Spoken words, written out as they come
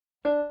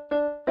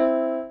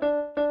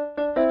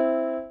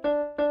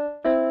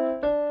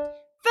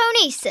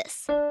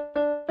Phronesis.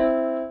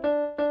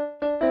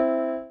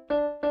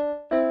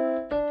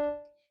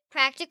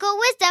 Practical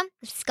Wisdom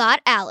with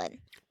Scott Allen.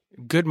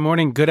 Good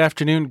morning, good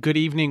afternoon, good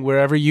evening,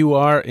 wherever you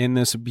are in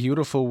this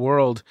beautiful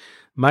world.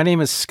 My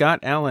name is Scott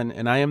Allen,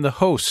 and I am the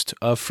host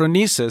of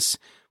Phronesis,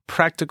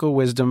 Practical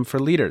Wisdom for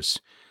Leaders.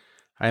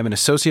 I am an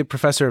associate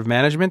professor of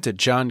management at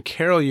John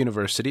Carroll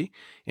University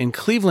in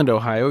Cleveland,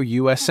 Ohio,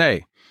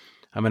 USA.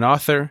 I'm an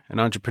author, an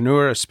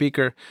entrepreneur, a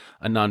speaker,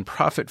 a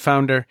nonprofit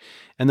founder,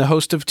 and the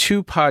host of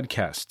 2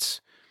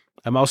 podcasts.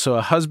 I'm also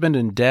a husband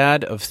and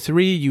dad of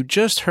 3. You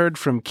just heard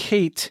from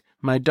Kate,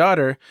 my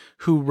daughter,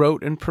 who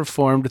wrote and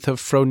performed the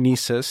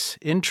Phronesis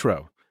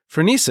intro.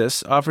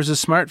 Phronesis offers a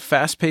smart,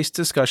 fast-paced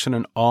discussion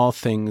on all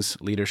things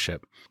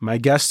leadership. My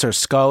guests are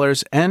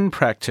scholars and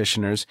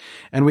practitioners,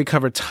 and we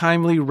cover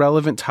timely,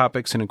 relevant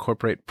topics and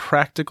incorporate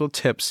practical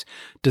tips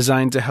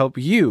designed to help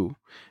you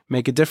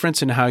make a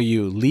difference in how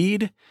you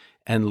lead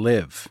and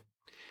live.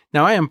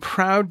 Now, I am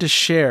proud to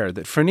share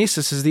that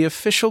Phronesis is the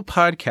official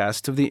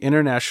podcast of the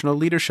International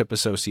Leadership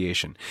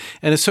Association,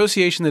 an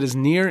association that is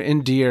near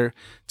and dear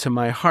to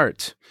my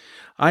heart.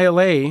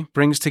 ILA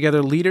brings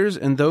together leaders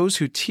and those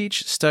who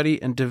teach,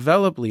 study, and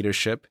develop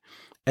leadership,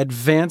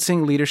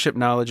 advancing leadership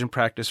knowledge and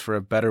practice for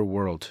a better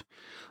world.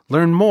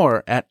 Learn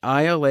more at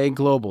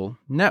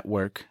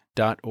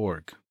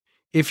ilaglobalnetwork.org.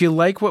 If you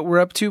like what we're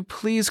up to,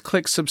 please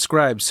click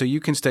subscribe so you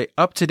can stay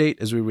up to date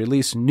as we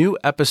release new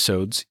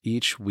episodes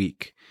each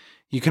week.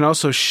 You can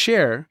also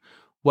share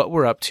what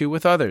we're up to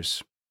with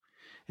others.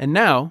 And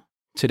now,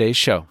 today's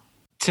show.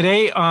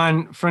 Today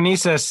on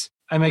Phronesis,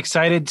 I'm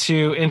excited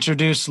to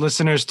introduce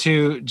listeners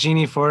to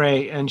Jeannie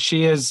Foray, and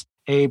she is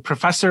a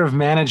professor of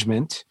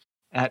management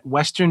at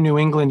Western New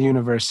England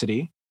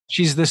University.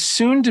 She's the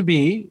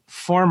soon-to-be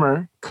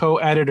former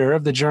co-editor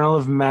of the Journal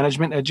of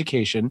Management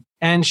Education,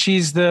 and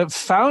she's the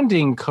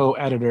founding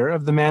co-editor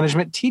of the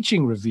Management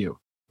Teaching Review.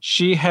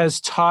 She has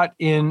taught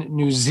in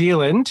New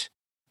Zealand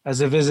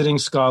as a visiting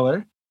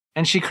scholar,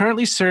 and she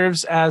currently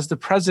serves as the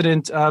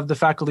president of the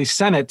Faculty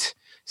Senate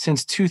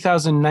since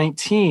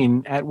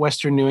 2019 at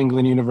Western New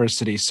England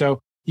University.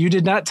 So you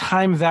did not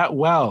time that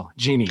well,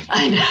 Jeannie.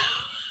 I know.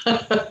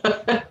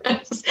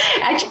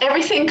 Actually,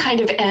 everything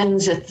kind of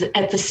ends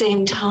at the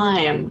same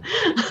time.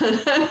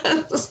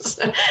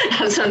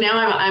 So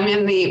now I'm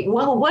in the,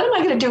 well, what am I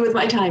going to do with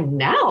my time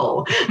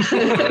now?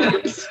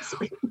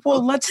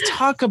 Well, let's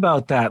talk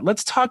about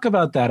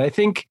that. I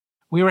think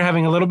we were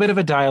having a little bit of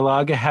a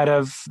dialogue ahead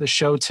of the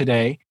show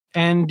today,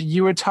 and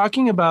you were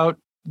talking about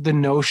the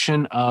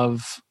notion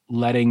of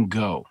letting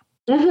go.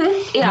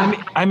 Mm-hmm.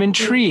 Yeah. I'm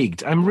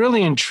intrigued. I'm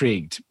really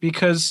intrigued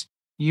because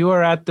you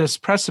are at this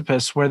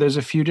precipice where there's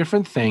a few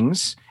different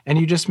things, and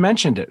you just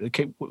mentioned it.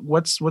 Okay,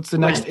 what's the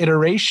next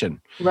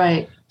iteration?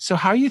 Right. So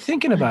how are you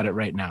thinking about it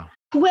right now?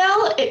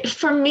 Well,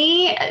 for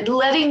me,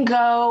 letting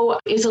go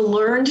is a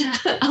learned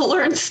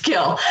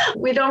skill.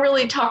 We don't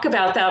really talk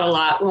about that a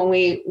lot when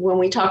we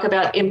talk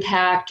about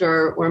impact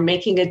or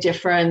making a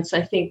difference.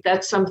 I think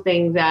that's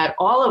something that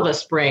all of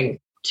us bring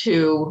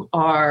to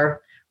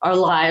our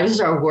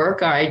lives, our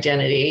work, our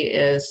identity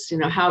is,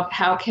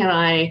 how can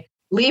I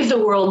leave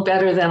the world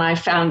better than I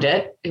found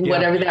it,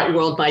 whatever that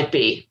world might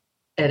be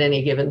at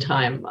any given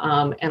time.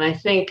 And I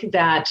think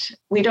that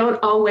we don't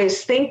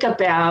always think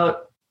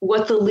about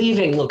what the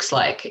leaving looks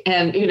like.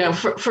 And,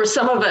 for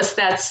some of us,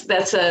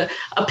 that's a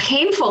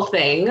painful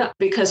thing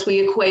because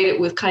we equate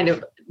it with kind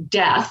of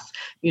death.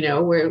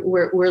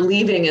 We're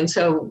leaving. And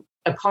so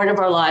a part of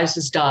our lives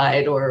has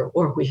died or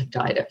we have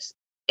died us.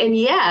 And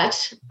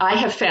yet I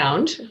have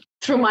found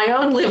through my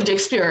own lived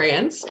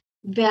experience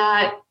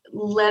that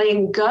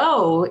letting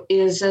go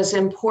is as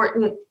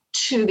important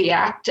to the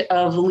act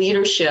of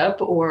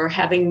leadership or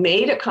having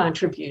made a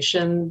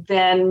contribution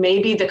than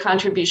maybe the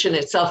contribution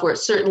itself, where it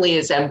certainly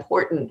is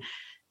important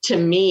to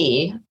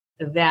me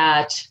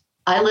that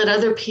I let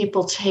other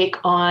people take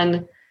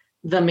on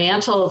the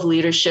mantle of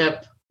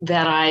leadership,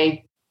 that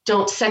I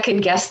don't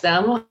second guess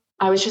them.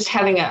 I was just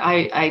having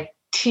I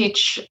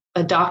teach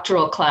a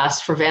doctoral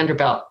class for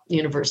Vanderbilt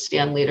University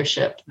on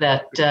leadership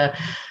that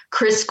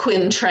Chris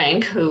Quinn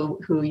Trank, who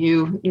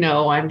you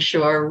know, I'm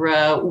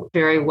sure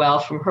very well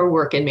from her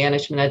work in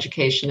management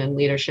education and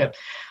leadership.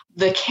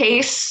 The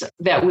case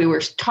that we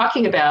were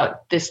talking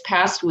about this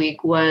past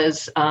week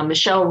was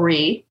Michelle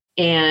Rhee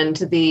and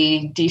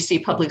the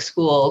DC public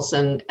schools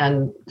and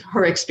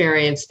her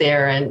experience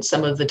there and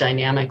some of the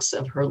dynamics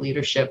of her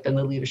leadership and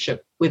the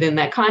leadership within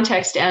that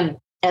context. And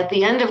at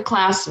the end of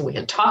class, we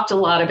had talked a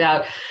lot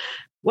about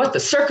what the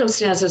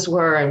circumstances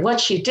were and what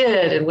she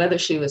did and whether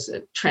she was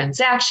a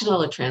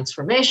transactional, a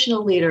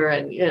transformational leader,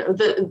 and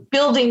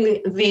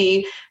building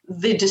the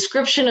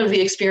description of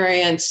the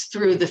experience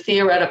through the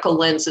theoretical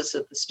lenses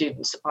that the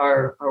students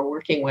are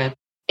working with.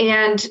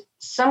 And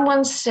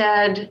someone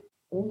said,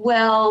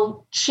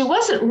 well, she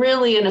wasn't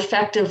really an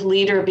effective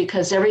leader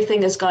because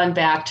everything has gone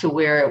back to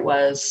where it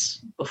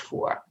was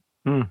before.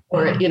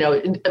 Or,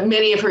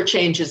 many of her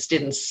changes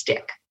didn't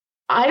stick.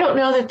 I don't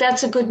know that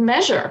that's a good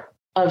measure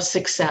of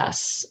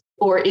success.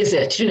 or is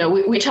it?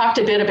 We talked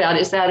a bit about,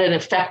 is that an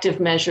effective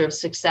measure of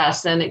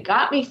success? And it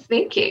got me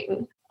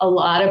thinking a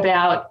lot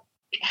about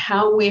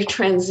how we've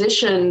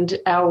transitioned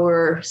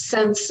our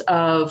sense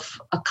of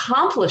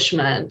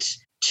accomplishment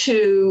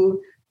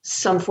to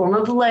some form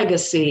of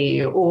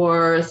legacy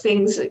or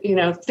things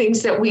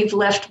that we've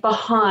left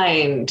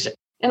behind.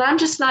 And I'm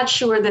just not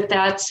sure that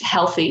that's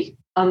healthy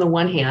on the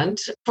one hand,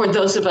 for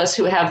those of us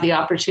who have the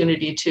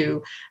opportunity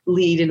to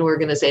lead in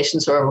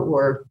organizations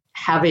or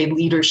have a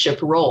leadership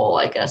role,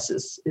 I guess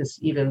is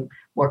even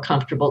more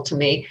comfortable to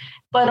me,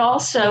 but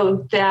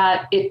also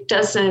that it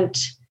doesn't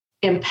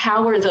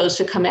empower those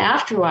who come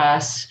after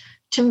us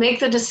to make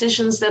the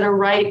decisions that are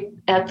right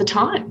at the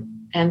time.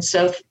 And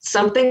so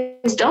some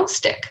things don't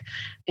stick,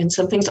 and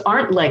some things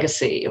aren't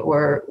legacy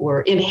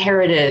or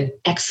inherited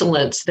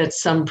excellence that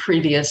some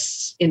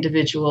previous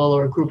individual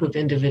or group of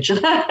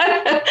individuals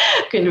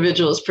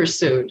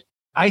pursued.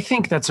 I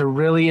think that's a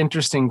really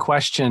interesting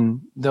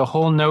question. The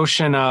whole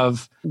notion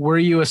of, were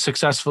you a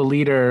successful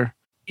leader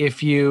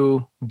if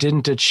you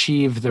didn't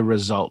achieve the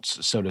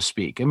results, so to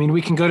speak? I mean,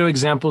 we can go to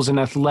examples in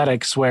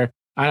athletics where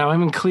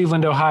I'm in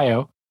Cleveland,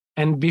 Ohio.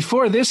 And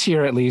before this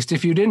year, at least,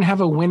 if you didn't have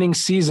a winning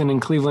season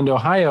in Cleveland,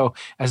 Ohio,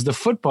 as the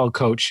football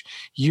coach,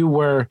 you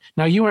weren't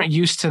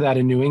used to that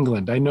in New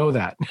England. I know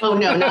that. Oh,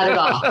 no, not at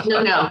all.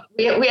 No.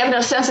 We have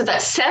no sense of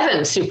that.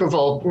 7 Super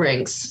Bowl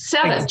rings.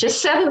 7,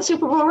 just 7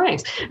 Super Bowl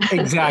rings.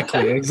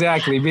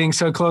 Exactly. Being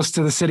so close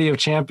to the city of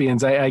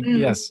champions.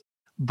 Yes.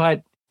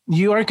 But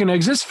you aren't going to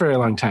exist for a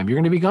long time. You're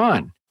going to be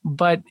gone.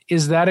 But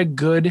is that a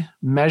good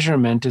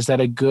measurement? Is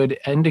that a good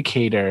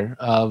indicator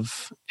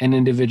of an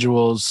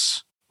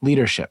individual's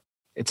leadership?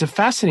 It's a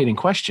fascinating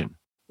question.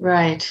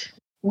 Right.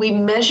 We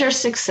measure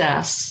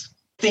success,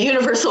 the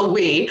universal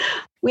we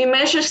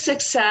measure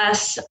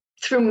success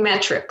through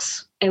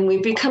metrics, and we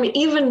become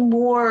even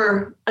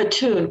more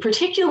attuned,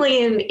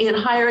 particularly in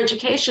higher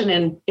education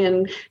and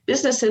in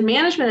business and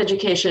management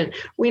education.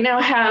 We now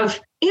have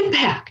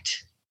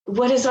impact.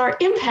 What is our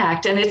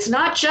impact? And it's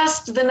not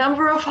just the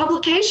number of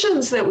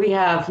publications that we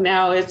have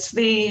now. It's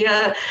the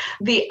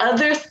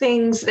other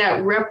things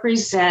that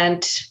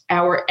represent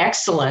our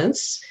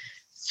excellence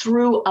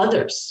through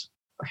others.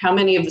 Or how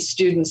many of the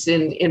students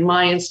in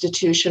my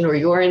institution or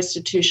your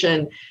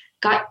institution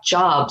got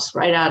jobs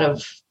right out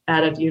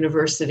of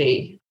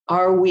university?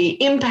 Are we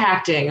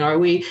impacting? Are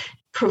we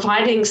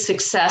providing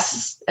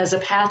success as a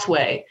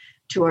pathway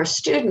to our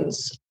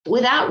students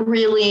without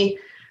really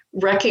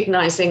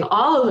recognizing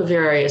all of the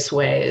various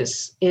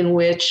ways in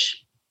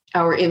which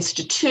our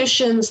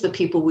institutions, the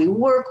people we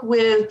work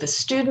with, the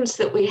students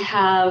that we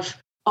have,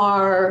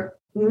 are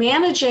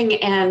managing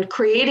and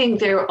creating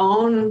their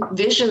own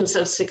visions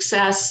of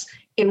success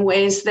in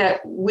ways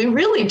that we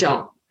really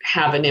don't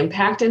have an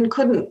impact and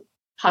couldn't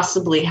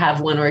possibly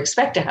have one or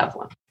expect to have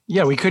one.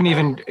 Yeah, we couldn't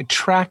even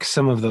track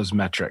some of those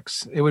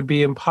metrics. It would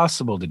be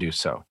impossible to do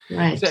so.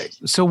 Right.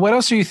 So what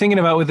else are you thinking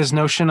about with this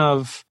notion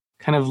of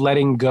kind of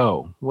letting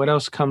go? What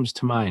else comes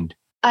to mind?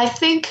 I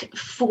think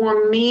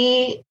for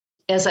me,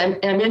 as I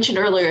mentioned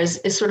earlier, is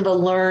sort of a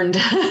learned,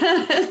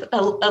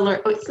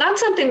 it's not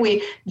something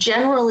we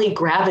generally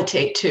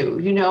gravitate to.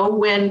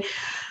 When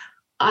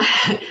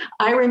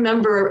I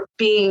remember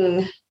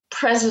being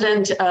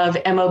president of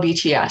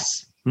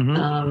MOBTS,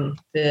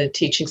 the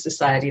teaching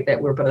society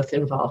that we're both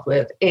involved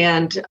with.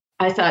 And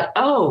I thought,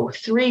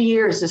 3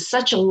 years is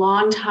such a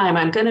long time.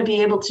 I'm going to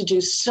be able to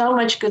do so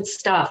much good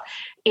stuff.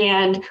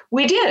 And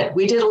we did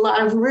a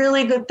lot of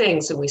really good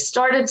things, and we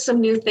started some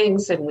new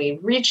things, and we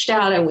reached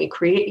out and we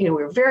we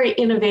were very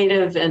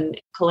innovative and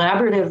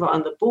collaborative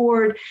on the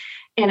board.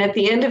 And at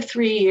the end of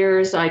 3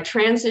 years, I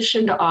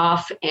transitioned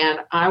off, and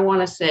I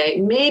want to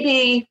say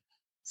maybe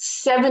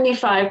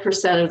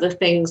 75% of the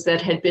things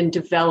that had been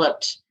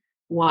developed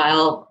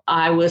while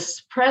I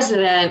was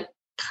president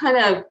kind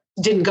of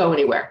didn't go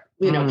anywhere.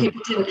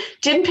 People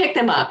didn't pick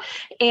them up.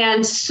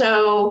 And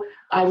so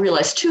I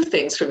realized 2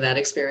 things from that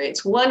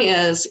experience. One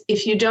is,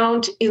 if you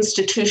don't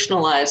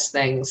institutionalize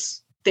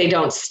things, they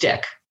don't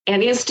stick.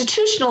 And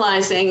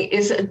institutionalizing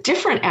is a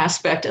different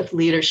aspect of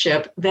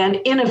leadership than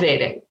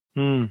innovating.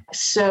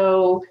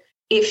 So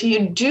if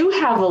you do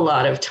have a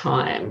lot of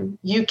time,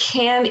 you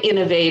can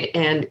innovate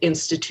and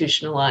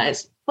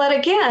institutionalize. But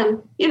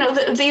again,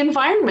 the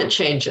environment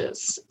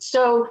changes.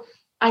 So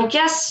I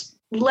guess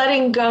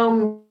letting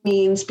go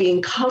means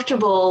being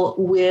comfortable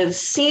with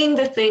seeing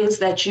the things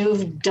that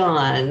you've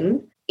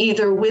done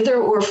either wither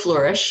or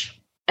flourish,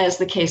 as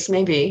the case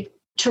may be,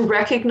 to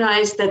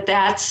recognize that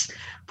that's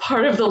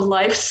part of the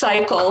life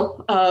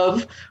cycle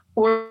of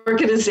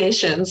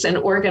organizations and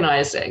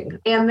organizing,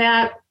 and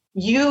that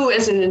you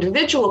as an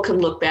individual can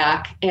look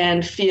back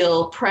and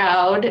feel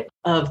proud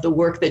of the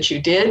work that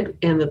you did,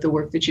 and that the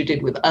work that you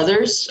did with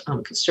others,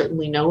 because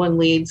certainly no one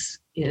leads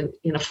in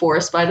a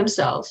forest by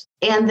themselves,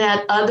 and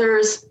that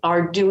others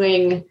are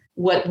doing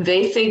what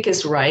they think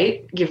is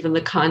right, given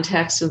the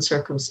context and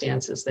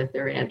circumstances that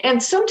they're in.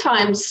 And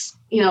sometimes,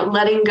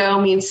 letting go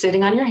means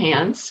sitting on your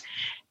hands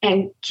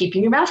and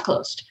keeping your mouth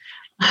closed,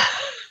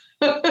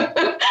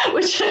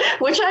 which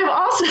I've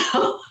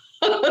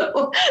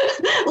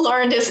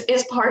learned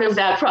is part of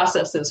that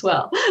process as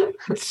well.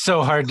 It's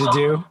so hard to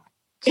do.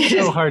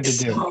 So hard to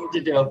do. So hard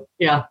to do.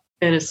 Yeah,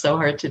 it is so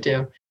hard to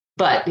do.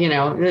 But,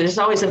 there's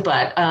always a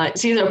but.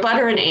 It's either a but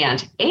or an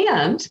and.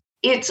 And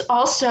it's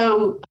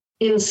also,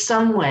 in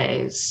some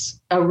ways,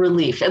 a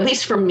relief, at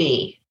least for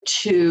me,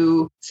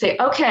 to say,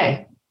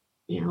 okay,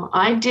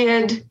 I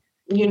did,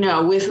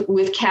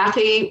 with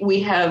Kathy, we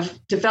have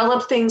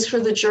developed things for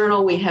the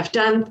journal. We have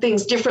done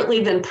things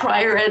differently than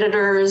prior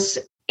editors.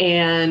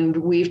 And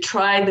we've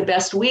tried the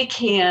best we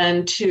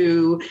can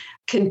to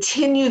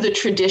continue the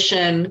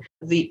tradition,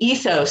 the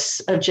ethos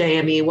of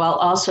JME, while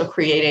also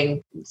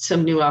creating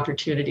some new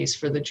opportunities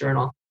for the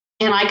journal.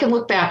 And I can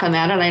look back on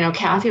that, and I know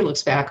Kathy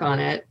looks back on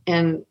it,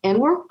 and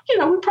we're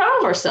proud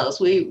of ourselves.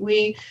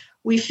 We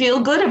feel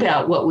good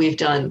about what we've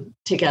done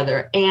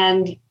together,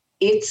 and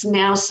it's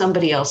now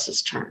somebody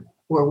else's turn,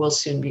 or will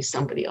soon be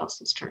somebody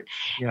else's turn.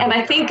 Yeah. And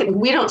I think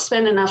we don't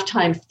spend enough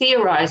time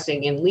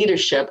theorizing in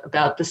leadership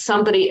about the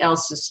somebody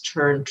else's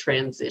turn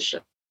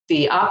transition.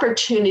 The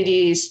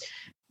opportunities,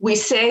 we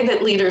say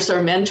that leaders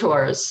are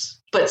mentors,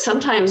 but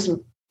sometimes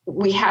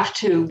we have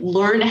to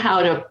learn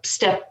how to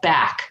step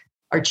back.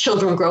 Our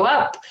children grow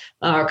up,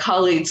 our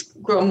colleagues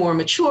grow more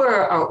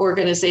mature, our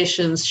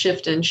organizations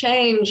shift and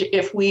change.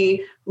 If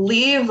we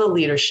leave a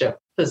leadership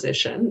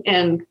position,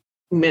 and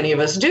many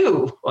of us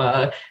do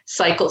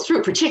cycle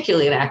through,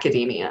 particularly in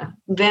academia,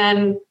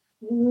 then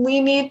we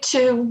need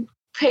to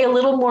pay a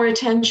little more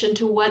attention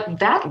to what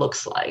that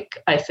looks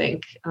like, I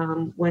think,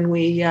 when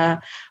we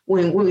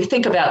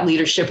think about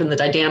leadership and the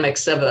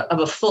dynamics of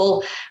a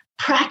full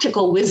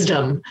practical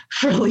wisdom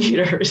for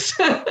leaders.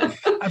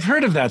 I've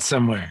heard of that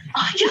somewhere.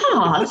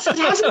 Yeah, it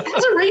has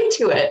a ring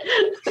to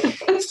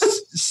it.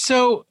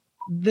 So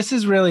this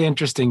is really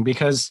interesting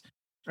because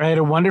I had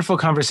a wonderful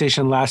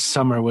conversation last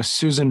summer with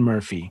Susan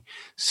Murphy.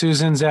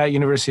 Susan's at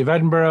University of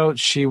Edinburgh.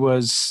 She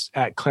was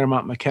at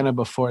Claremont McKenna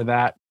before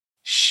that.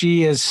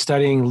 She is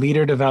studying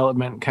leader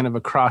development kind of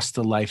across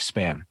the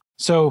lifespan.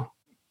 So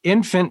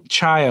infant,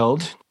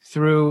 child,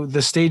 through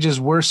the stages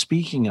we're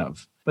speaking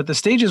of. But the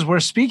stages we're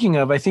speaking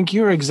of, I think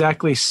you're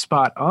exactly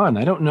spot on.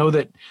 I don't know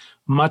that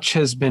much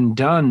has been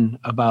done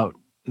about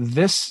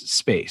this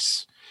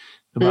space,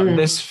 about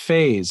this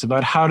phase,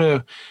 about how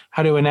to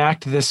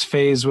enact this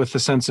phase with a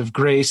sense of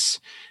grace,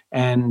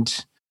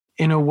 and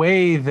in a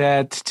way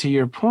that, to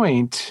your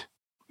point,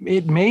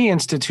 it may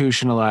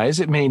institutionalize,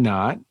 it may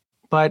not,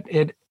 but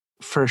it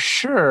for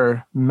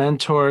sure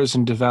mentors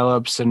and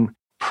develops and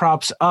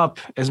props up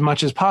as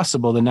much as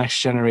possible the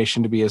next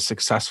generation to be as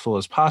successful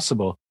as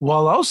possible,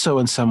 while also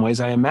in some ways,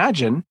 I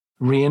imagine,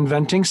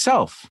 reinventing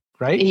self,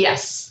 right?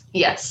 Yes.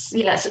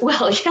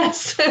 Well,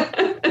 yes.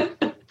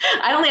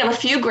 I only have a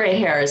few gray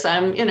hairs.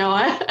 Yes,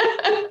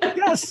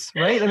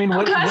 right? I mean,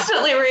 I'm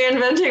constantly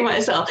reinventing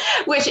myself,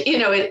 which,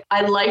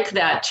 I like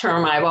that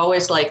term. I've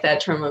always liked that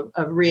term of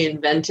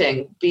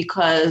reinventing,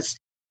 because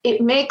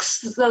it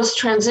makes those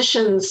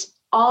transitions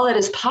all that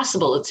is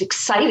possible. It's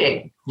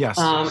exciting. Yes.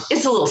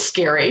 It's a little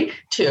scary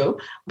too,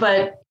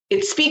 but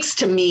it speaks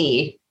to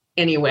me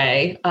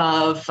anyway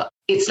of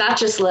it's not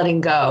just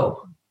letting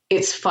go,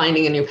 it's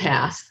finding a new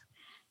path.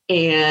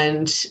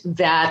 And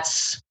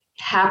that's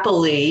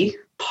happily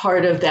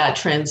part of that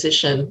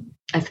transition,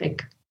 I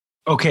think.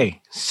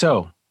 Okay.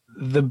 So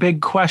the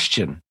big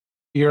question,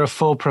 you're a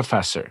full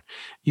professor.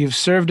 You've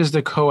served as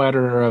the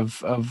co-editor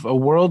of a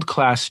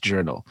world-class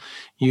journal.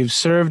 You've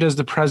served as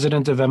the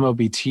president of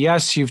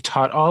MOBTS. You've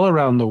taught all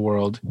around the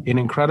world in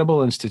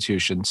incredible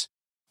institutions.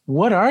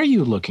 What are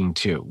you looking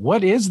to?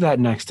 What is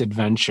that next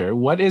adventure?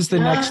 What is the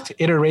next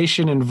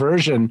iteration and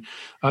version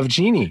of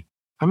Jeannie?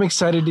 I'm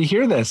excited to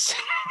hear this.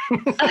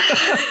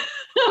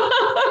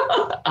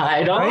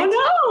 I don't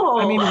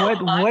know. I mean,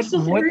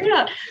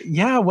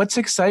 what's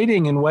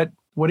exciting, and what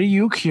are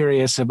you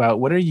curious about?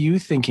 What are you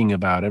thinking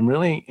about? I'm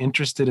really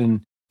interested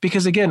in,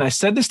 because again, I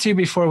said this to you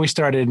before we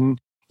started and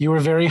you were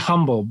very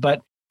humble,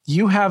 but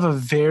you have a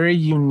very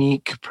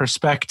unique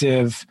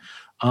perspective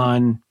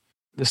on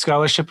the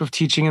scholarship of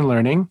teaching and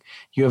learning.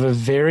 You have a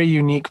very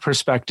unique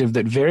perspective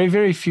that very,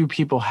 very few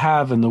people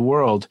have in the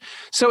world.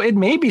 So it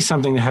may be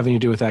something having to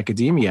do with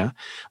academia,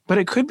 but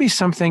it could be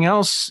something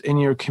else in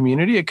your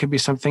community. It could be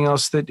something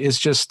else that is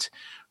just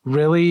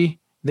really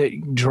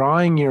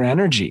drawing your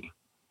energy,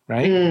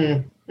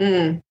 right?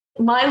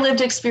 My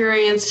lived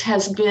experience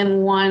has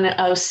been one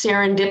of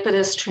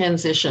serendipitous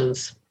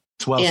transitions.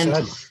 It's well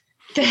said.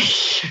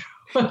 Thank you.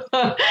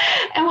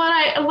 And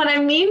what I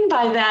mean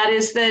by that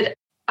is that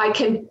I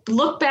can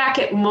look back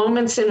at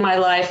moments in my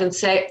life and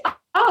say,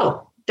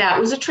 oh, that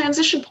was a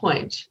transition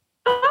point.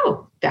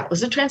 Oh, that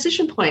was a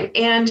transition point.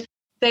 And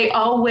they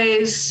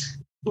always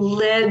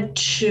led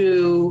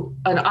to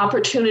an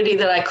opportunity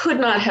that I could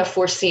not have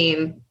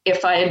foreseen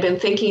if I had been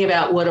thinking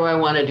about what do I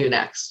want to do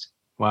next.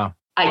 Wow.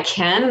 I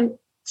can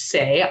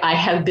say I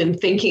have been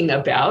thinking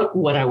about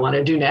what I want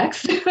to do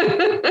next.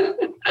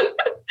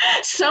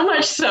 So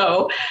much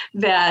so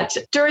that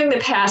during the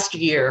past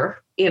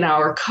year in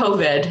our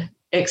COVID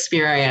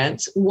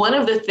experience, one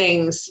of the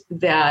things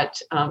that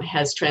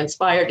has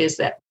transpired is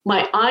that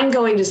my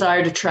ongoing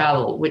desire to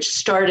travel, which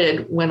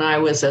started when I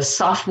was a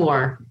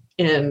sophomore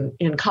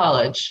in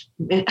college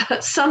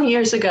some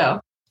years ago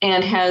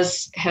and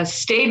has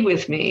stayed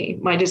with me.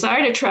 My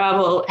desire to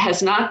travel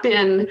has not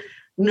been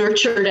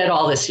nurtured at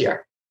all this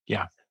year.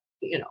 Yeah.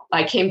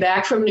 I came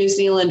back from New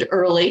Zealand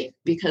early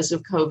because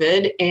of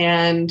COVID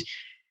and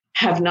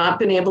have not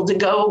been able to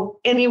go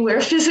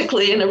anywhere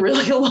physically in a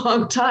really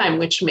long time,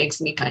 which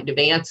makes me kind of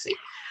antsy.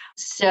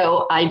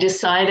 So I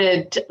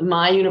decided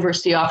my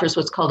university offers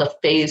what's called a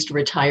phased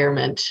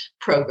retirement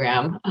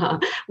program,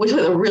 with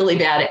a really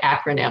bad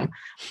acronym.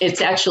 It's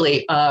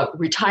actually a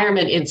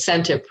retirement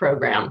incentive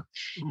program.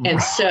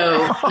 And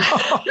so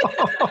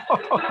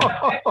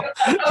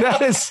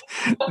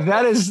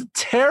that is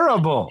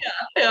terrible.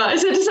 Yeah. I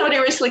said to somebody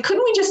recently,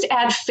 couldn't we just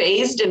add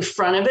phased in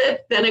front of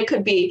it? Then it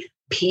could be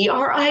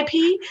PRIP.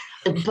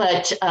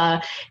 But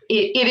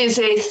it is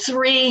a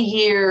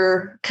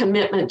 3-year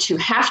commitment to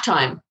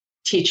halftime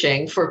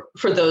teaching for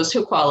those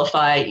who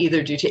qualify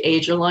either due to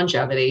age or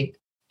longevity.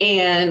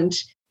 And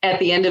at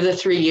the end of the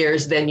 3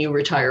 years, then you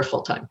retire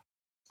full-time.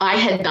 I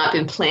had not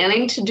been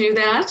planning to do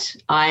that.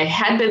 I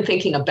had been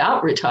thinking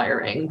about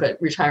retiring, but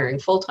retiring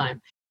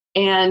full-time.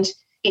 And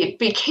it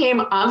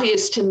became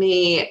obvious to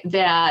me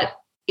that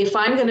if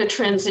I'm going to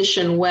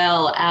transition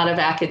well out of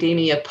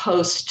academia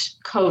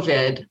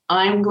post-COVID,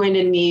 I'm going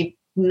to need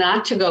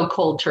not to go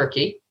cold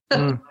turkey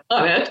on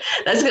it.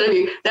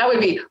 That would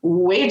be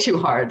way too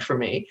hard for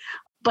me.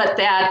 But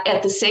that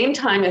at the same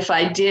time, if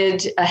I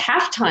did a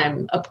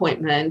halftime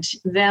appointment,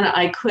 then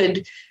I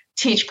could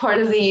teach part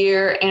of the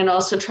year and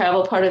also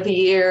travel part of the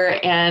year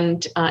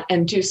and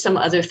do some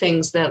other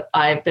things that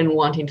I've been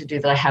wanting to do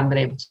that I haven't been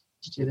able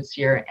to do this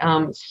year.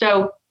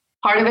 So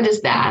part of it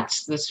is that,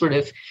 the sort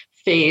of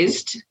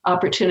phased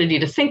opportunity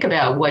to think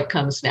about what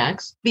comes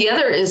next. The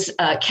other is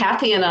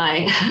Kathy and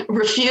I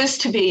refuse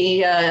to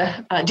be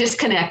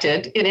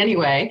disconnected in any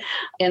way.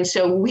 And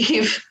so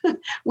we've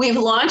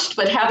launched,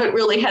 but haven't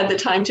really had the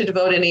time to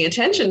devote any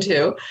attention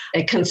to,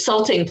 a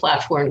consulting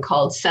platform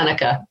called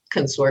Seneca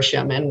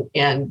Consortium.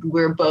 And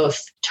we're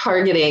both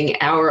targeting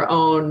our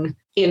own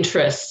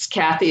interests.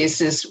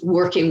 Kathy's is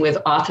working with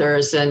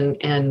authors and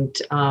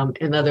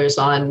others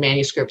on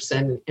manuscripts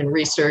and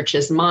research,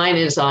 as mine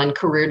is on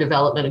career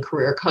development and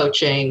career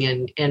coaching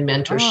and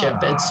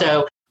mentorship. And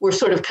so we're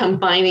sort of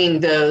combining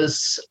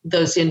those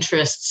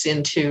interests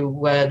into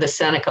the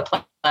Seneca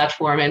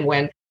platform. And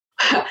when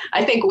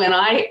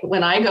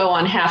I go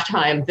on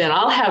halftime, then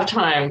I'll have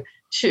time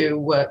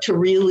to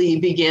really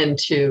begin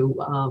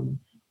to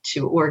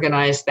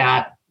organize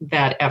that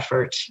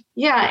effort.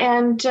 Yeah.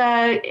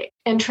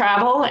 And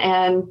travel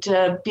and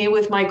be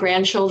with my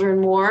grandchildren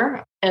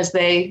more as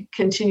they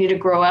continue to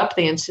grow up.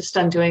 They insist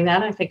on doing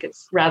that. I think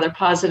it's a rather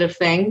positive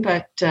thing,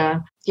 but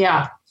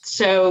yeah.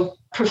 So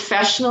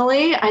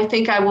professionally, I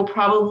think I will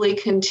probably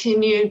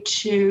continue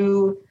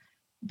to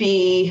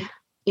be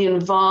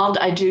involved.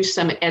 I do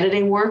some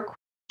editing work.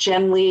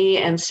 Jen Lee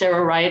and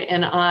Sarah Wright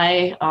and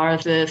I are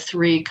the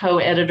 3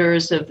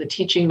 co-editors of the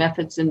Teaching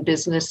Methods in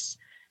Business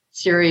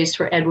series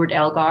for Edward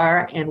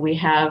Elgar, and we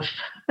have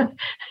a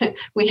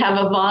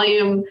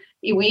volume.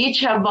 We each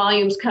have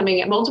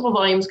multiple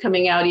volumes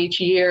coming out each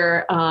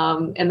year,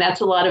 and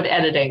that's a lot of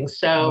editing.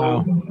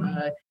 So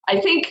I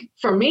think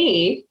for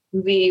me,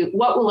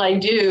 what will I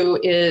do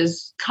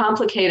is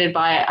complicated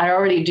by I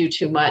already do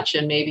too much,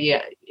 and maybe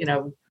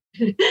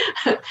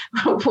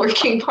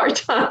working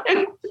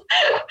part-time.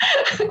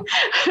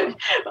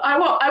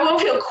 I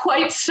won't feel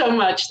quite so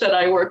much that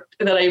I work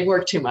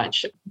too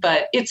much,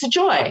 but it's a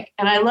joy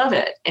and I love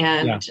it.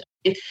 And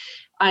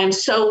I am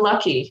so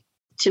lucky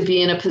to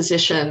be in a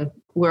position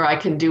where I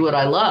can do what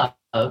I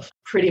love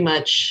pretty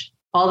much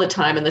all the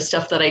time. And the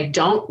stuff that I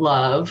don't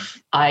love,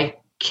 I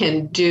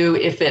can do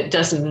if it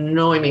doesn't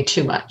annoy me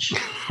too much.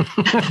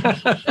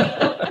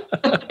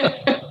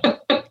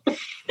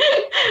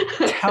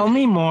 Tell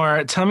me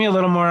a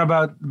little more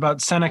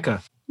about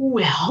Seneca.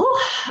 Well,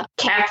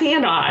 Kathy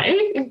and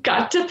I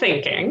got to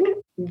thinking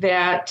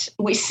that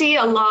we see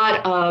a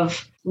lot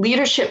of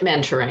leadership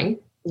mentoring.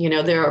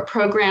 There are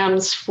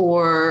programs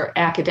for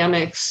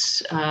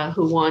academics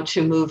who want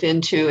to move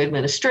into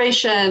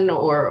administration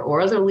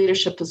or other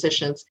leadership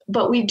positions,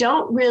 but we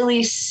don't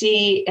really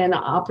see an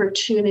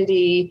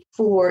opportunity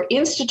for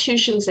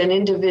institutions and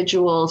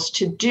individuals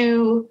to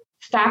do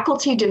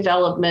faculty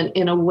development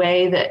in a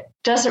way that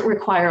doesn't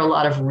require a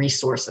lot of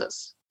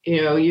resources.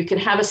 You can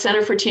have a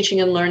Center for Teaching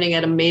and Learning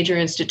at a major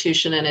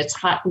institution and it's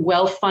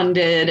well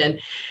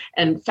funded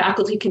and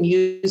faculty can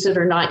use it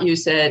or not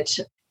use it,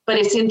 but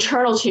it's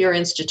internal to your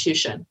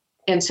institution.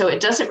 And so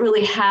it doesn't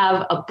really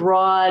have a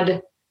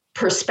broad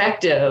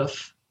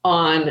perspective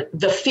on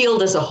the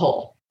field as a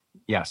whole.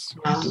 Yes.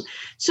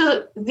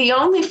 So the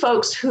only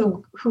folks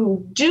who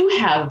do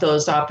have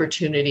those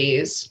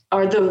opportunities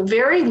are the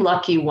very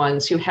lucky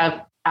ones who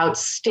have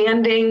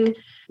outstanding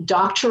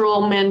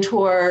doctoral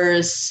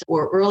mentors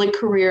or early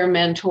career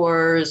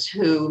mentors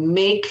who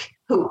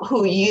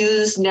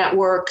use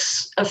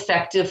networks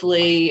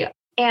effectively.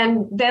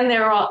 And then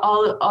there are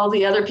all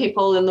the other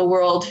people in the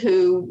world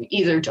who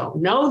either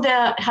don't know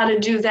how to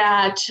do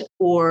that,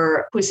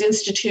 or whose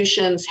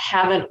institutions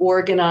haven't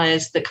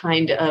organized the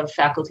kind of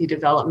faculty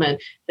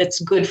development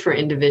that's good for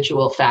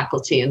individual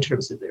faculty in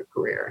terms of their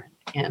career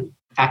and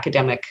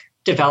academic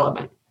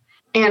development.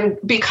 And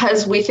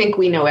because we think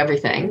we know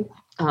everything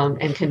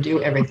and can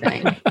do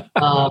everything,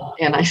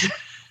 and I...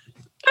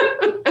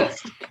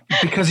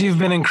 Because you've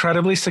been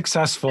incredibly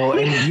successful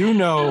and you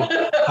know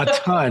a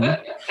ton.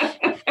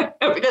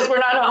 Because we're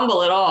not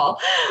humble at all.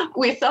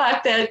 We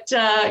thought that,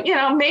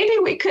 maybe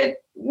we could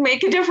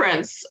make a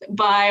difference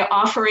by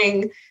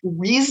offering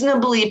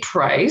reasonably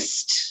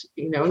priced,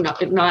 I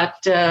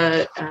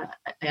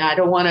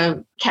don't want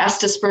to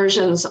cast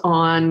aspersions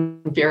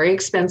on very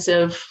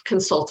expensive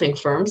consulting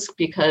firms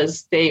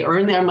because they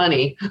earn their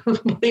money.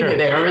 Sure.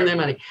 They earn their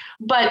money,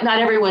 but not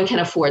everyone can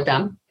afford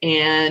them.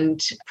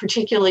 And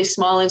particularly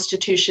small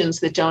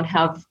institutions that don't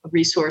have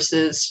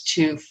resources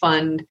to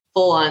fund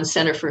full-on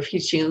Center for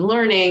Teaching and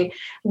Learning,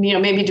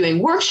 maybe doing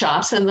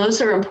workshops, and those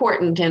are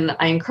important. And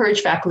I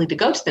encourage faculty to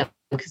go to them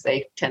because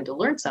they tend to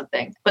learn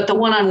something. But the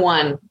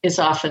one-on-one is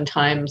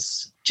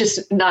oftentimes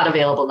just not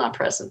available, not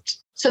present.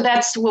 So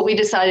that's what we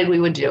decided we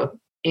would do.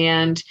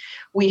 And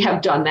we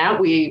have done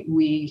that.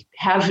 We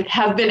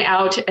have been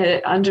out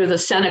under the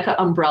Seneca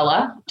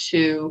umbrella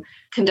to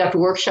conduct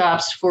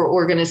workshops for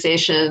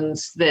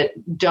organizations that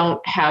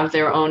don't have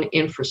their own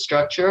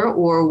infrastructure,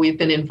 or we've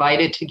been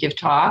invited to give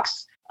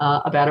talks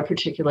about a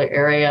particular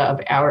area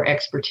of our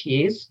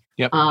expertise.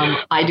 Yep.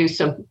 I do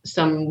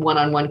some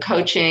one-on-one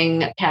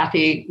coaching.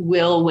 Kathy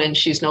will, when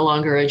she's no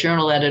longer a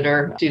journal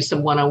editor, do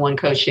some one-on-one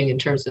coaching in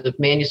terms of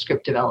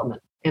manuscript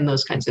development and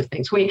those kinds of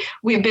things.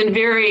 We've been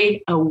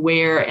very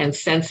aware and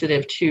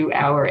sensitive to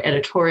our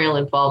editorial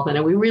involvement,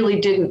 and we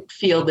really didn't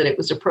feel that it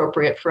was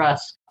appropriate for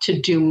us to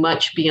do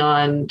much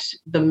beyond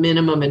the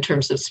minimum in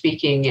terms of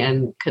speaking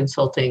and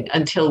consulting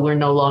until we're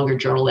no longer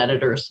journal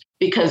editors.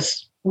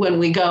 Because when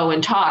we go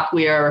and talk,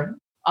 we are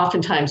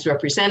oftentimes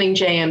representing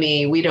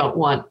JME. We don't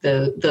want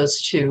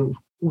those two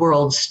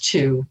worlds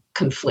to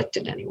conflict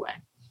in any way.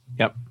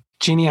 Yep.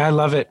 Jeannie, I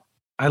love it.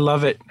 I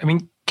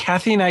mean,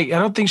 Kathy and I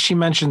don't think she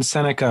mentioned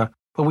Seneca,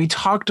 but we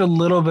talked a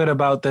little bit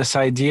about this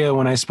idea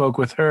when I spoke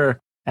with her.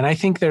 And I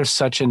think there's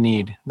such a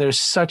need. There's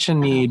such a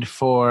need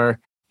for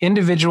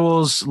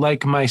individuals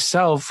like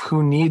myself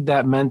who need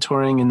that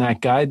mentoring and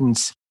that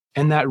guidance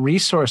and that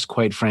resource,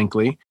 quite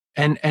frankly,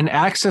 and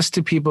access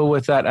to people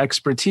with that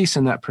expertise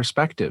and that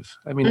perspective.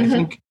 I mean,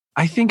 mm-hmm.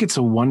 I think it's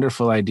a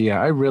wonderful idea.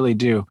 I really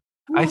do.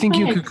 I think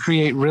you could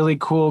create really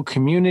cool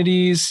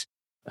communities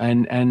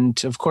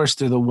and of course,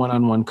 through the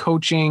one-on-one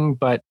coaching.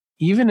 But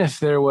even if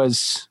there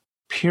was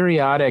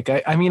periodic,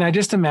 I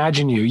just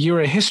imagine you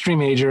were a history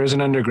major as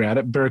an undergrad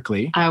at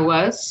Berkeley. I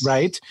was.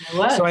 Right? I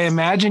was. So I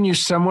imagine you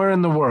somewhere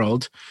in the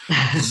world,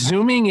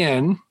 zooming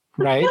in,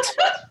 right?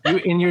 You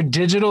in your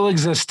digital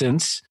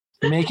existence,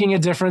 making a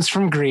difference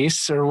from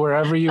Greece or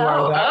wherever you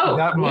are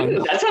that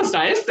month. That sounds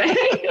nice.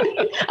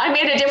 I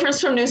made a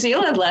difference from New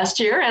Zealand last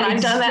year, and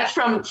I've done that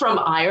from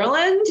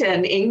Ireland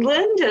and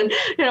England and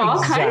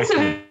all kinds of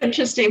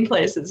interesting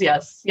places.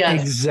 Yes.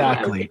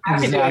 Exactly.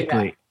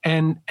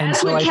 And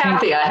so with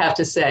Kathy, I have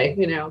to say,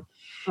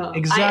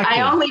 exactly.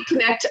 I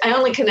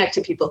only connect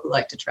to people who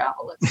like to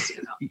travel. It's,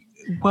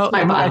 well,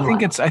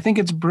 I think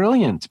it's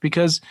brilliant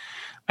because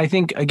I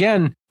think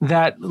again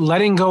that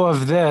letting go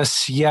of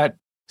this, yet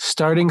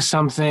starting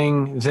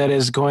something that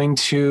is going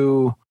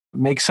to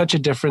make such a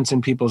difference in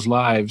people's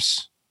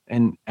lives.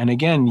 And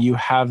again, you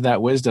have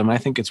that wisdom. I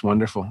think it's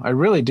wonderful. I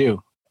really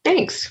do.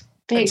 Thanks.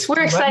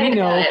 We're excited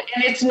about it.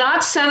 And it's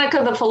not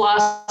Seneca the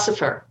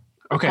philosopher.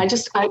 Okay.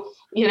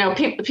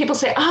 People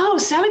say, oh,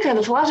 Seneca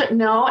the philosopher.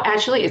 No,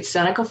 actually, it's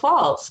Seneca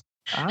Falls.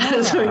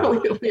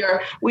 So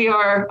we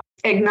are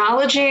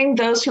acknowledging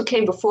those who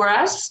came before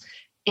us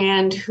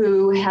and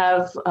who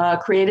have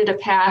created a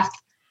path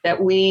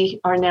that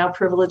we are now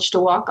privileged to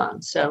walk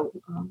on. So,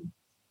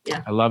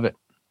 yeah. I love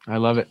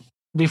it.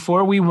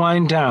 Before we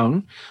wind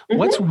down,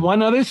 what's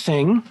one other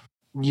thing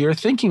you're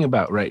thinking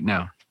about right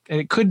now?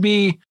 And it could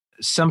be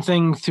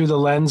something through the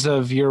lens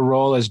of your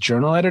role as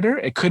journal editor.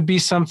 It could be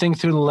something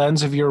through the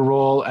lens of your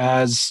role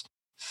as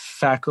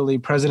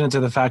president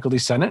of the Faculty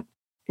Senate.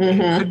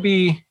 It could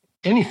be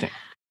anything.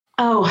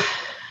 Oh,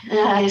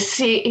 I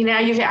see. Now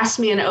you've asked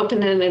me an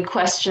open-ended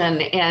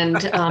question,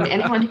 and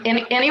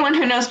anyone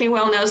who knows me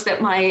well knows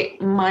that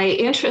my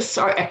interests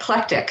are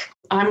eclectic.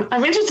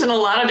 I'm interested in a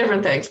lot of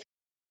different things.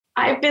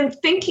 I've been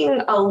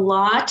thinking a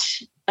lot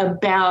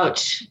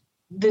about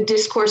the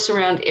discourse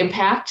around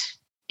impact,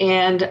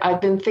 and I've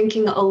been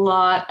thinking a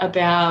lot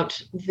about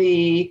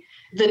the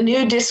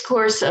new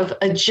discourse of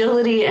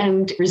agility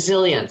and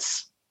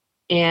resilience,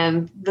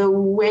 and the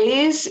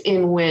ways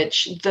in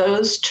which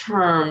those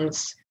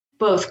terms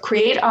both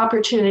create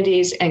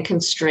opportunities and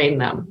constrain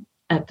them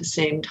at the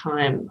same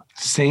time.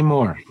 Say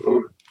more.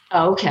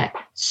 Okay.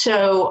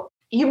 So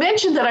you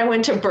mentioned that I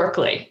went to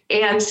Berkeley.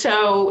 And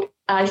so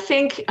I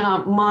think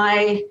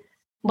my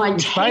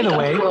take. By the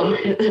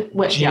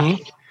way,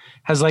 Jeannie,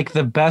 has like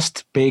the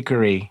best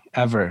bakery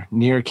ever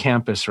near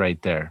campus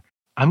right there.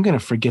 I'm going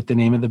to forget the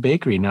name of the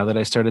bakery now that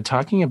I started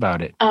talking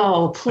about it.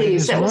 Oh,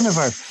 please. That was one of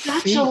our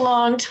such a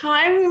long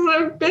time since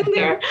I've been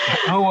there.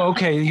 Oh,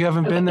 okay. You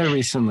haven't been there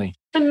recently.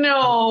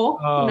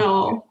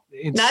 No.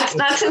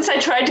 Not since I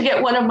tried to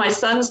get one of my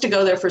sons to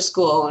go there for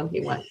school and he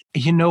went.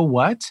 You know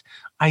what?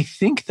 I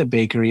think the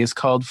bakery is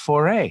called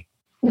Foray.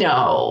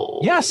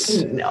 No.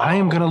 Yes. No. I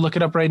am going to look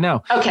it up right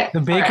now. Okay.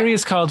 The bakery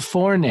is called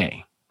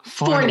Fournay.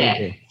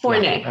 Fournay.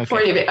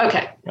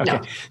 Okay.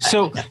 No.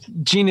 So,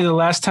 Jeannie, the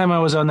last time I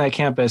was on that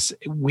campus,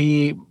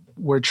 we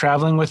were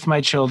traveling with my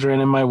children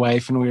and my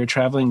wife, and we were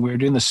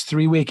doing this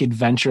 3-week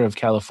adventure of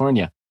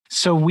California.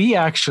 So we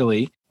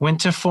actually went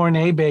to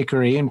Fournay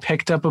Bakery and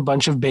picked up a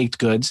bunch of baked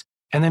goods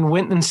and then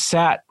went and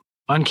sat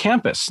on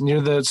campus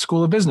near the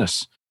School of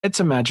Business. It's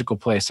a magical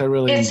place.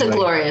 It's a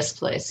glorious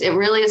place. It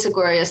really is a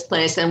glorious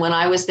place. And when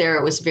I was there,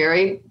 it was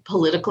very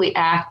politically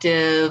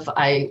active.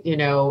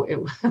 It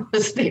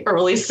was the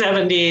early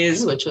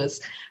 70s, which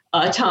was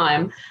a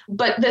time.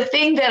 But the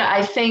thing that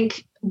I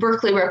think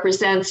Berkeley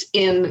represents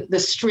in the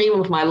stream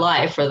of my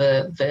life, or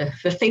the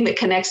thing that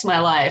connects my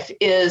life,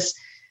 is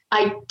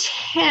I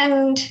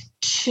tend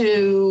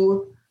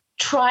to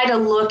try to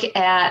look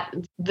at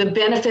the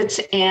benefits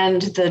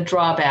and the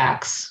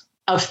drawbacks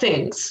of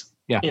things.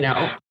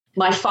 Yeah.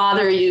 My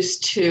father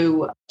used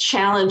to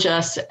challenge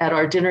us at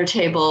our dinner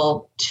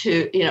table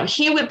to,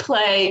 he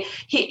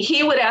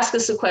would ask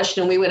us a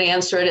question, we would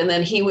answer it, and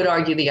then he would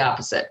argue the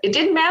opposite. It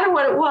didn't matter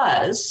what it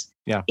was,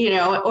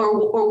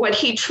 or what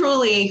he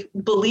truly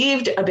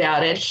believed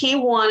about it. He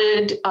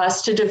wanted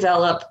us to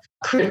develop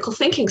critical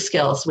thinking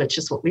skills, which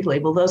is what we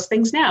label those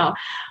things now.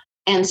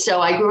 And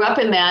so I grew up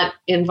in that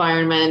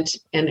environment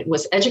and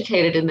was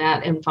educated in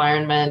that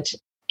environment,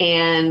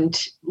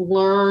 and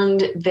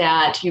learned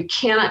that you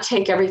cannot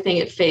take everything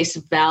at face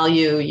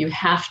value. You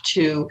have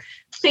to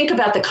think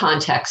about the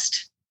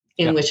context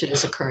in which it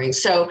is occurring.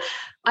 So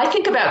I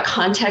think about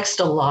context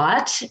a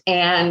lot,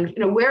 and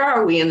where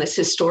are we in this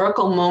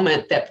historical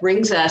moment that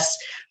brings us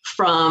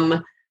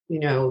from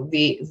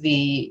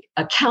the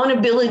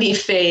accountability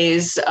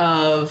phase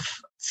of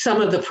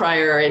some of the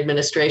prior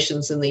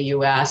administrations in the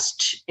U.S.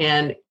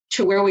 and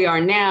to where we are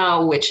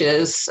now, which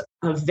is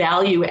a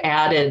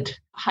value-added.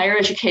 Higher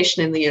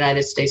education in the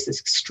United States is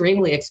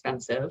extremely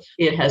expensive.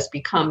 It has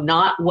become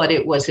not what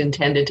it was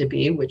intended to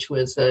be, which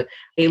was a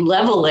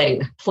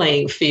leveling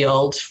playing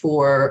field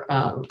for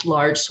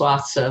large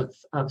swaths of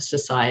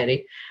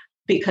society,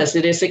 because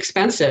it is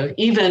expensive.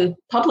 Even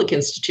public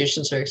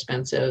institutions are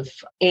expensive,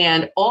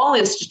 and all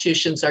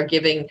institutions are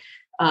giving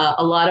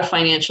a lot of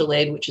financial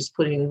aid, which is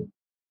putting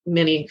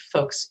many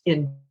folks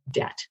in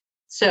debt.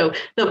 So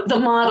the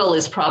model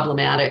is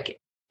problematic.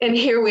 And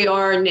here we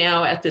are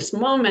now at this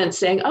moment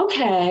saying,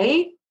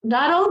 okay,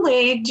 not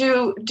only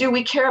do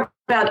we care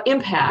about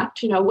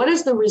impact, what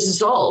is the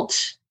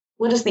result?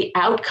 What is the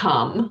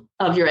outcome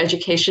of your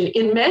education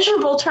in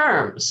measurable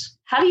terms?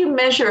 How do you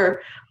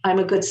measure I'm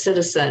a good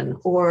citizen,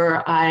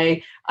 or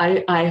I've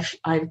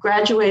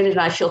graduated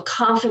and I feel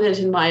confident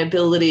in my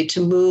ability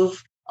to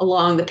move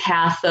along the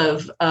path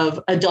of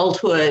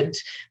adulthood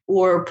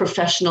or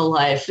professional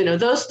life?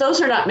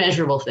 Those are not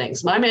measurable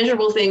things. My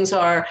measurable things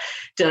are,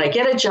 did I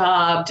get a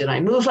job? Did I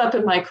move up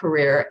in my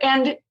career?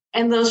 And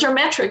those are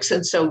metrics.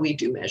 And so we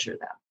do measure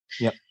them.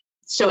 Yep.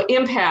 So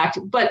impact,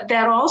 but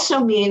that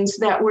also means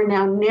that we're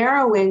now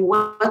narrowing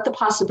what the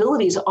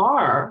possibilities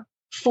are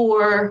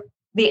for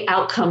the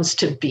outcomes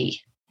to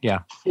be. Yeah.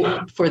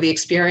 For the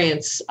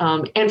experience,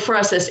 and for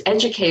us as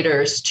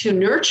educators to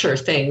nurture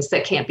things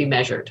that can't be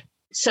measured.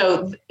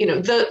 So,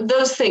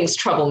 those things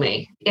trouble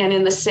me. And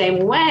in the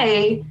same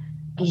way,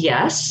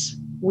 yes,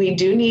 we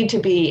do need to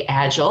be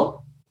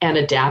agile and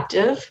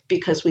adaptive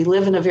because we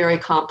live in a very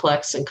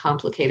complex and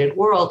complicated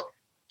world.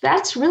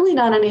 That's really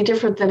not any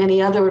different than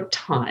any other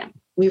time.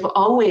 We've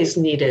always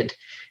needed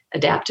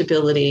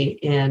adaptability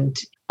and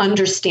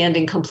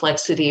understanding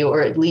complexity,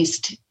 or at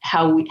least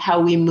how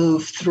we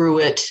move through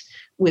it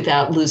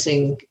without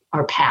losing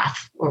our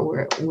path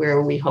or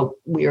where we hope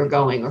we are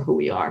going or who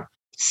we are.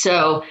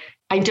 So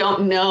I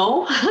don't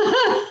know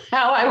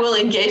how I will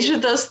engage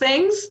with those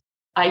things.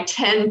 I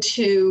tend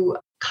to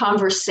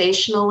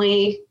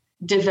conversationally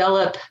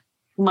develop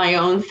my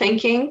own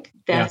thinking.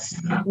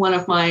 That's one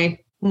of my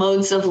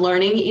modes of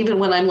learning. Even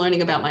when I'm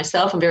learning about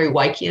myself, I'm very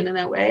Weichian in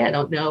that way. I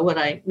don't know what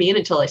I mean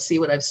until I see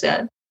what I've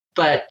said.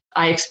 But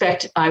I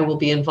expect I will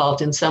be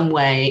involved in some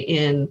way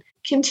in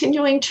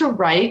continuing to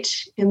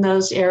write in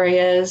those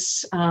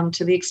areas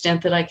to the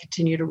extent that I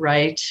continue to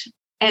write.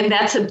 And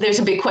there's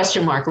a big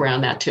question mark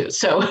around that too.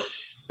 So,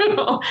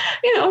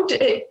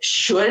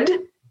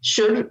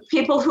 should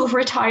people who've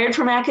retired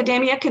from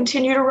academia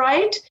continue to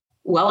write?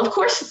 Well, of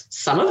course,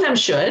 some of them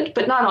should,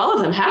 but not all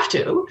of them have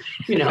to,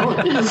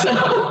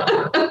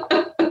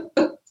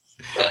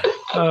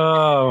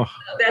 Oh,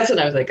 that's what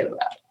I'm thinking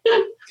about.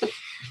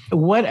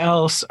 What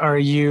else are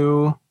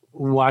you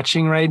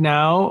watching right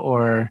now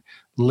or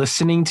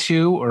listening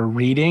to or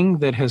reading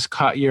that has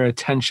caught your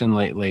attention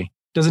lately?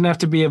 Doesn't have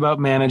to be about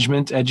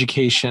management,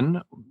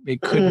 education.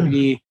 It could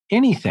be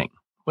anything.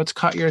 What's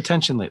caught your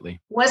attention lately?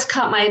 What's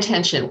caught my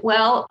attention?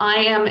 Well, I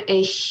am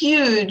a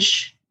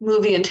huge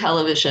movie and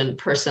television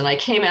person. I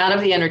came out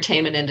of the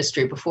entertainment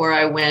industry before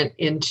I went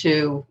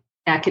into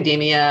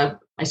academia.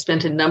 I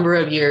spent a number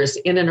of years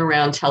in and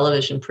around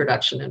television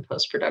production and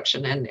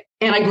post-production, and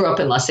I grew up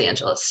in Los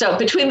Angeles. So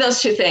between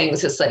those two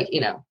things, it's like,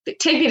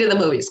 take me to the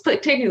movies.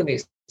 Take me to the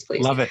movies,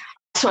 please. Love it.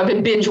 So I've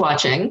been binge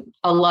watching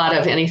a lot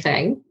of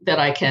anything that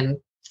I can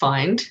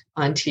find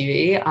on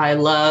TV. I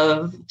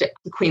love The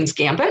Queen's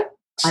Gambit.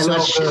 I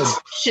love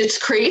Schitt's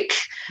Creek.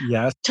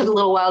 Yes. Took a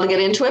little while to get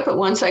into it, but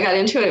once I got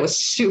into it, it was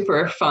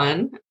super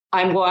fun.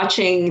 I'm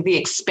watching The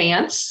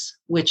Expanse,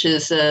 which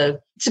is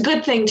it's a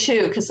good thing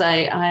too, because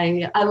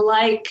I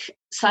like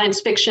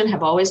science fiction,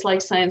 have always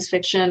liked science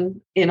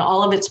fiction in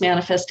all of its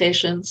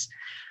manifestations.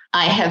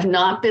 I have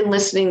not been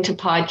listening to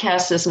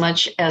podcasts as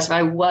much as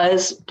I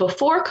was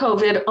before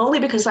COVID,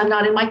 only because I'm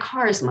not in my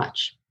car as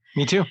much.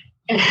 Me too.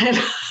 And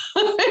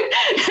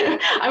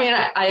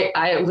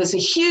I was a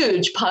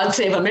huge Pod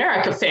Save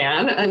America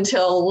fan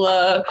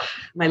until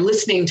my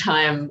listening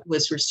time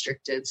was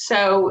restricted.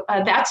 So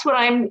that's what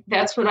I'm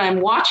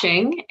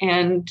watching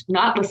and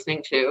not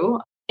listening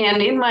to.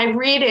 And in my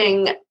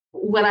reading,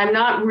 when I'm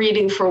not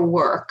reading for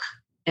work,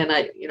 and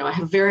I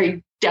have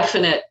very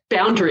definite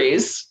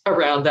boundaries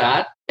around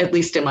that, at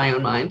least in my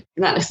own mind,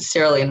 not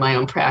necessarily in my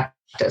own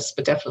practice,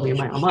 but definitely in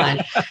my own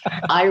mind,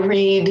 I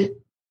read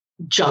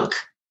junk.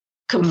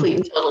 Complete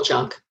and total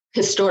junk.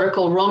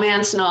 Historical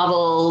romance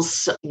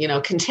novels,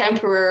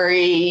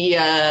 contemporary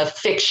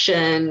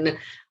fiction,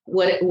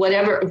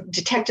 whatever,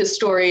 detective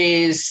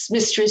stories,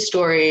 mystery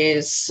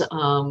stories,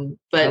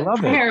 but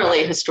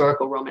primarily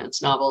historical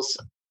romance novels.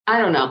 I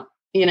don't know.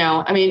 You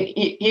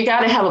got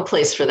to have a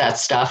place for that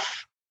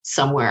stuff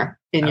somewhere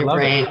in your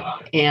brain.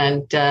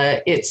 And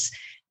it's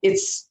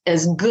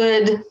as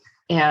good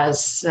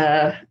as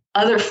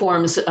other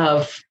forms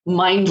of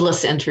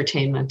mindless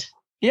entertainment.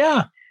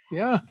 Yeah.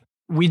 Yeah.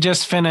 We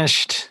just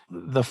finished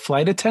The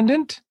Flight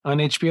Attendant on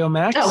HBO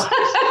Max. Oh,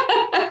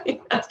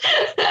 yes.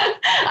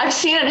 I've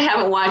seen it and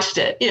haven't watched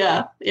it.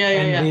 Yeah.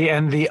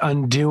 And The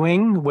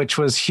Undoing, which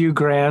was Hugh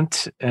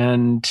Grant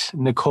and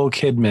Nicole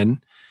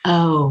Kidman.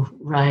 Oh,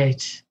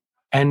 right.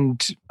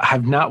 And I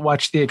have not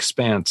watched The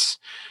Expanse,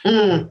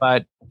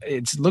 but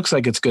it looks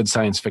like it's good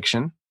science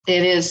fiction.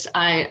 It is.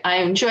 I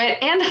enjoy it.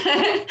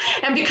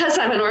 And because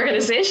I'm an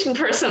organization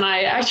person,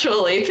 I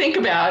actually think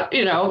about,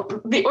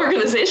 the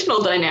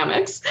organizational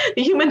dynamics,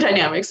 the human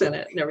dynamics in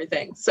it and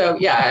everything. So,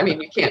 yeah,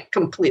 you can't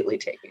completely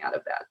take me out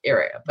of that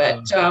area.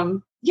 But,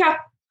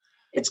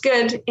 it's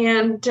good.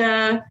 And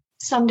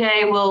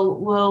someday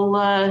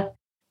we'll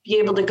be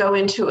able to go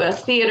into a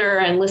theater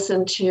and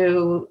listen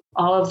to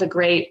all of the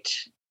great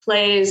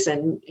plays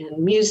and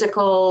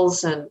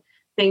musicals and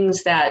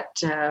things that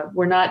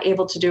we're not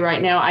able to do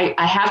right now.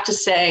 I have to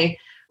say,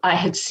 I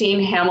had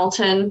seen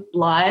Hamilton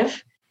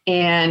live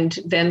and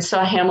then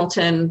saw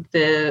Hamilton,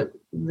 the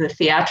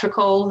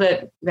theatrical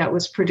that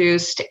was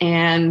produced,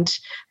 and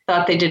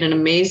thought they did an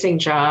amazing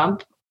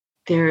job.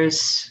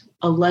 There's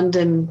a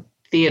London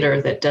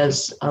theater that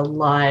does a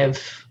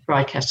live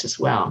broadcast as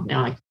well.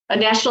 Now,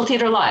 National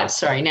Theater Live,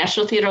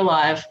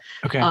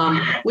 okay.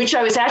 Which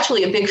I was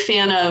actually a big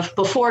fan of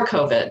before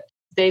COVID.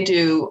 They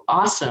do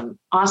awesome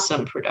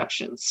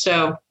productions.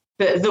 So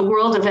the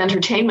world of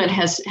entertainment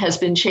has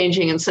been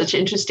changing in such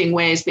interesting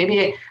ways.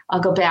 Maybe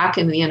I'll go back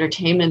in the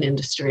entertainment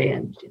industry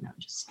and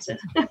just say,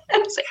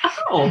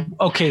 oh.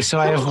 Okay, so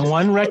I have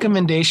one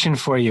recommendation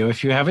for you.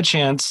 If you have a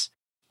chance,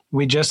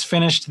 we just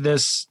finished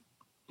this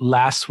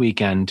last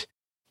weekend.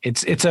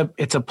 It's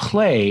a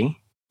play,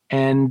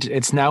 and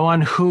it's now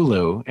on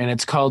Hulu, and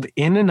it's called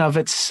In and of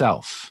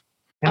Itself.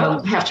 And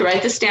I have to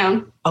write this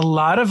down. A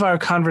lot of our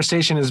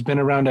conversation has been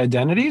around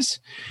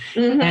identities.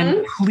 Mm-hmm.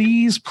 And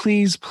please,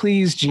 please,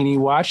 please, Jeannie,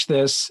 watch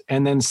this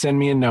and then send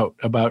me a note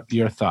about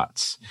your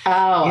thoughts. Oh,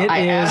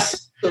 I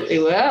absolutely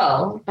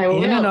will. I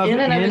will. In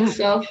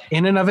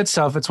and of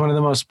itself, it's one of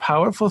the most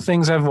powerful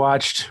things I've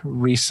watched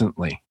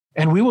recently.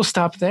 And we will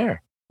stop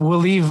there. We'll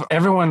leave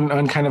everyone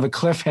on kind of a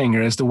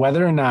cliffhanger as to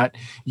whether or not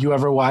you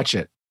ever watch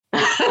it.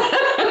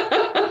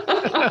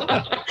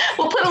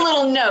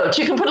 Note.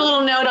 You can put a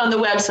little note on the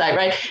website,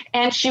 right?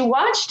 And she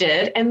watched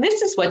it, and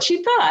this is what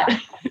she thought.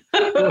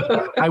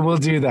 I will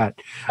do that.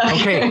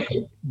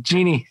 Okay.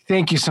 Jeannie,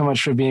 thank you so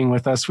much for being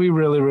with us. We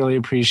really, really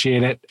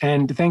appreciate it.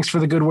 And thanks for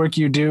the good work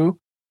you do.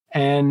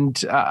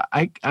 And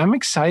I'm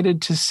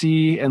excited to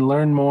see and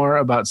learn more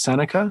about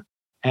Seneca,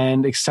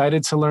 and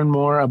excited to learn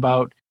more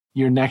about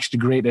your next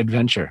great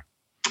adventure.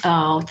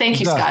 Oh, thank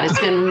you, Scott. It's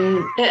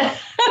been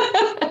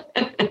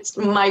it's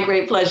my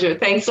great pleasure.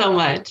 Thanks so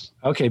much.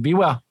 Okay. Be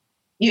well.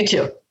 You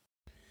too.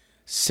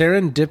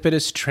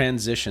 Serendipitous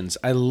transitions.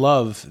 I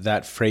love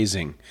that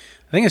phrasing.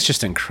 I think it's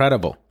just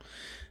incredible.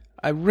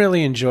 I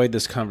really enjoyed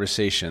this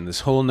conversation, this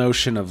whole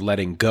notion of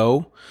letting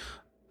go,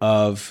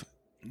 of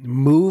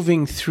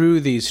moving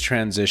through these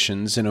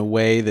transitions in a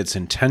way that's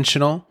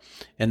intentional,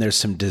 and there's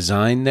some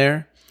design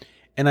there.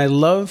 And I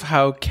love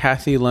how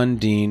Kathy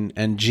Lundeen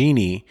and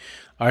Jeannie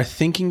are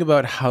thinking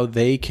about how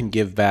they can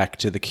give back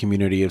to the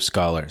community of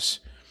scholars.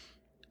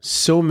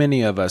 So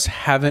many of us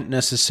haven't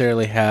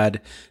necessarily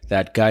had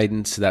that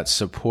guidance, that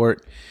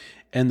support,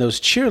 and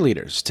those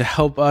cheerleaders to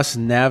help us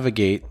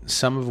navigate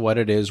some of what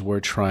it is we're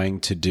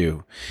trying to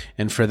do.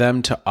 And for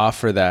them to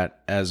offer that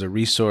as a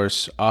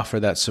resource, offer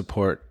that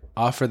support,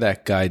 offer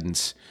that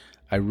guidance,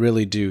 I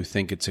really do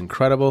think it's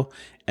incredible,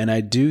 and I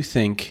do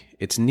think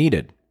it's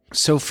needed.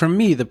 So for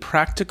me, the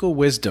practical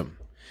wisdom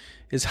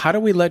is, how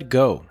do we let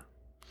go?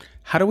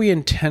 How do we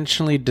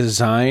intentionally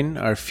design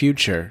our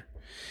future?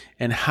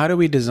 And how do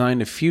we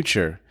design a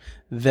future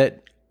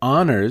that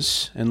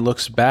honors and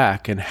looks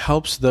back and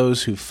helps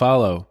those who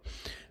follow,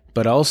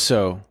 but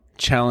also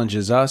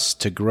challenges us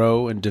to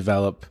grow and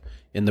develop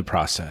in the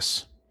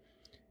process?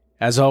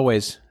 As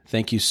always,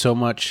 thank you so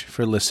much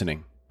for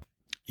listening.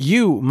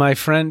 You, my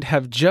friend,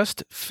 have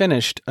just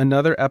finished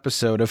another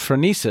episode of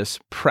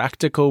Phronesis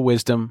Practical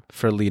Wisdom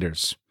for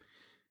Leaders.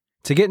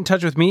 To get in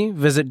touch with me,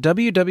 visit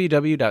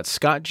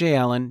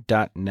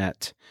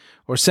www.scottjallen.net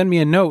or send me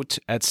a note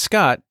at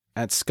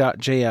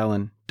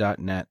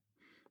scott@scottjallen.net.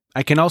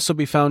 I can also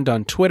be found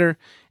on Twitter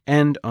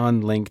and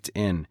on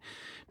LinkedIn.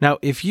 Now,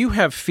 if you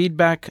have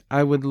feedback,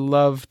 I would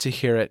love to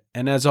hear it.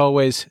 And as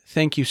always,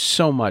 thank you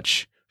so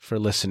much for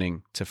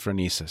listening to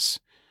Phronesis.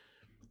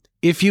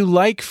 If you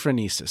like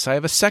Phronesis, I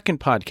have a second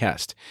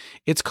podcast.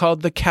 It's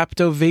called the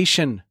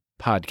Captovation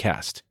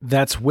Podcast.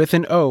 That's with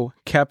an O,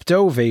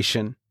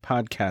 Captovation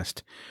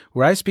Podcast,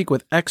 where I speak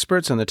with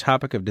experts on the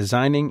topic of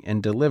designing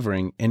and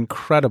delivering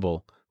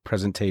incredible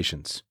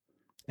presentations.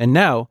 And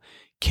now,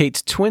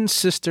 Kate's twin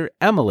sister,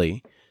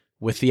 Emily,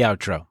 with the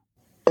outro.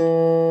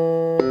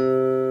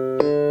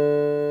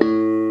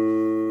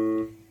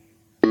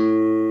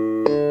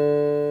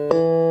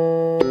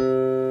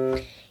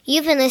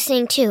 You've been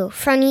listening to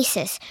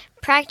Phronesis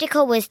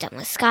Practical Wisdom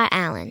with Scott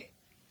Allen.